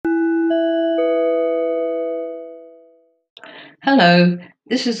Hello,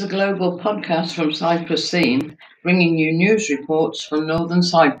 this is a global podcast from Cyprus Scene, bringing you news reports from Northern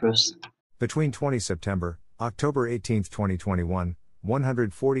Cyprus. Between 20 September, October 18, 2021,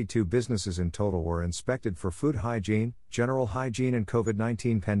 142 businesses in total were inspected for food hygiene, general hygiene and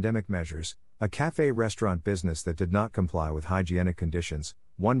COVID-19 pandemic measures, a cafe-restaurant business that did not comply with hygienic conditions,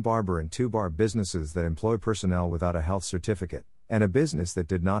 one barber and two bar businesses that employ personnel without a health certificate, and a business that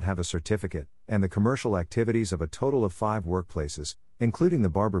did not have a certificate, and the commercial activities of a total of 5 workplaces, including the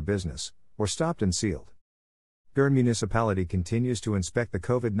barber business, were stopped and sealed. Girne municipality continues to inspect the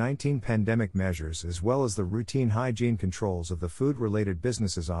COVID-19 pandemic measures as well as the routine hygiene controls of the food-related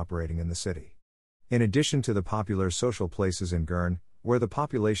businesses operating in the city. In addition to the popular social places in Girne, where the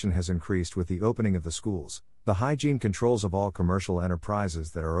population has increased with the opening of the schools, the hygiene controls of all commercial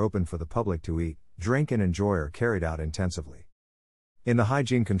enterprises that are open for the public to eat, drink and enjoy are carried out intensively. In the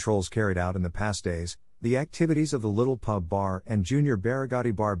hygiene controls carried out in the past days, the activities of the Little Pub Bar and Junior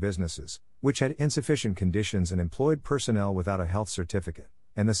Baragati Bar businesses, which had insufficient conditions and employed personnel without a health certificate,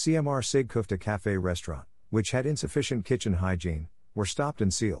 and the CMR Sigkufta Cafe restaurant, which had insufficient kitchen hygiene, were stopped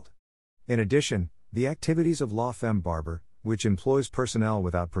and sealed. In addition, the activities of La Femme Barber, which employs personnel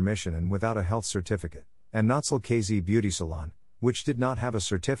without permission and without a health certificate, and Natsal KZ Beauty Salon, which did not have a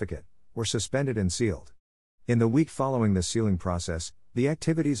certificate, were suspended and sealed. In the week following the sealing process, the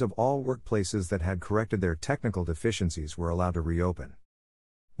activities of all workplaces that had corrected their technical deficiencies were allowed to reopen.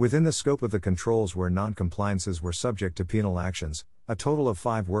 Within the scope of the controls where non-compliances were subject to penal actions, a total of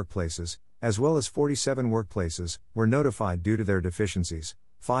 5 workplaces, as well as 47 workplaces, were notified due to their deficiencies,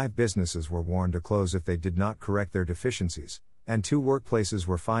 5 businesses were warned to close if they did not correct their deficiencies, and 2 workplaces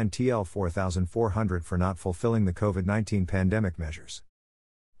were fined TL 4,400 for not fulfilling the COVID-19 pandemic measures.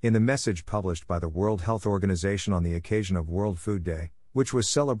 In the message published by the World Health Organization on the occasion of World Food Day, which was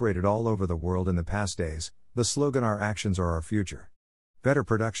celebrated all over the world in the past days, the slogan "Our actions are our future." Better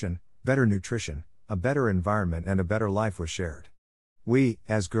production, better nutrition, a better environment and a better life was shared. We,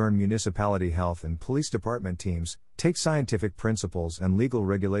 as Girne Municipality Health and Police Department teams, take scientific principles and legal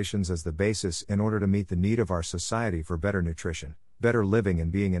regulations as the basis in order to meet the need of our society for better nutrition, better living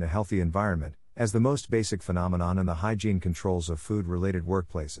and being in a healthy environment, as the most basic phenomenon in the hygiene controls of food-related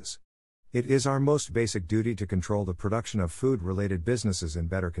workplaces. It is our most basic duty to control the production of food-related businesses in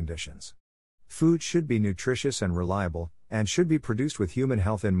better conditions. Food should be nutritious and reliable, and should be produced with human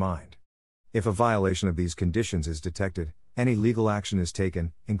health in mind. If a violation of these conditions is detected, any legal action is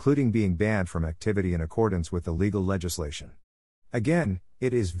taken, including being banned from activity in accordance with the legal legislation. Again,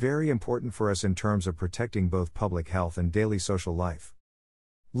 it is very important for us in terms of protecting both public health and daily social life.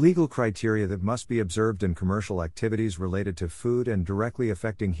 Legal criteria that must be observed in commercial activities related to food and directly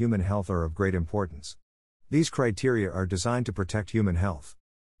affecting human health are of great importance. These criteria are designed to protect human health.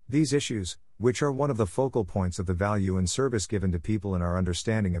 These issues, which are one of the focal points of the value and service given to people in our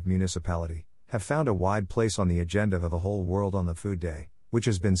understanding of municipality, have found a wide place on the agenda of the whole world on the Food Day, which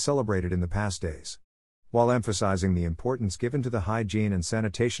has been celebrated in the past days. While emphasizing the importance given to the hygiene and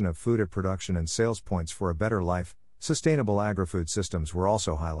sanitation of food at production and sales points for a better life, sustainable agri-food systems were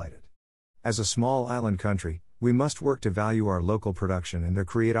also highlighted. As a small island country, we must work to value our local production and to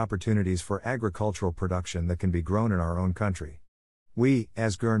create opportunities for agricultural production that can be grown in our own country. We,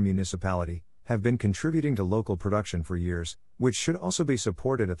 as Girne Municipality, have been contributing to local production for years, which should also be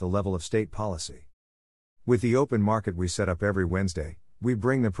supported at the level of state policy. With the open market we set up every Wednesday, we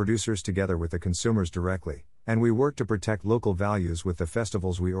bring the producers together with the consumers directly, and we work to protect local values with the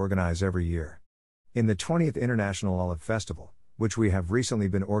festivals we organize every year. In the 20th International Olive Festival, which we have recently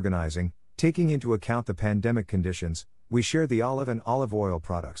been organizing, taking into account the pandemic conditions, we share the olive and olive oil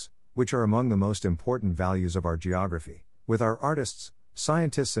products, which are among the most important values of our geography, with our artists,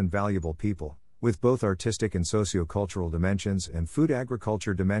 scientists and valuable people, with both artistic and socio-cultural dimensions and food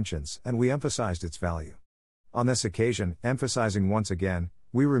agriculture dimensions, and we emphasized its value. On this occasion, emphasizing once again,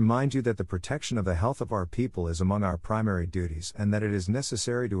 we remind you that the protection of the health of our people is among our primary duties and that it is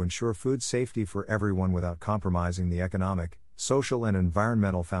necessary to ensure food safety for everyone without compromising the economic, social and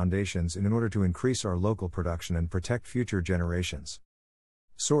environmental foundations in order to increase our local production and protect future generations.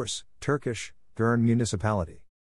 Source: Turkish, Girne Municipality.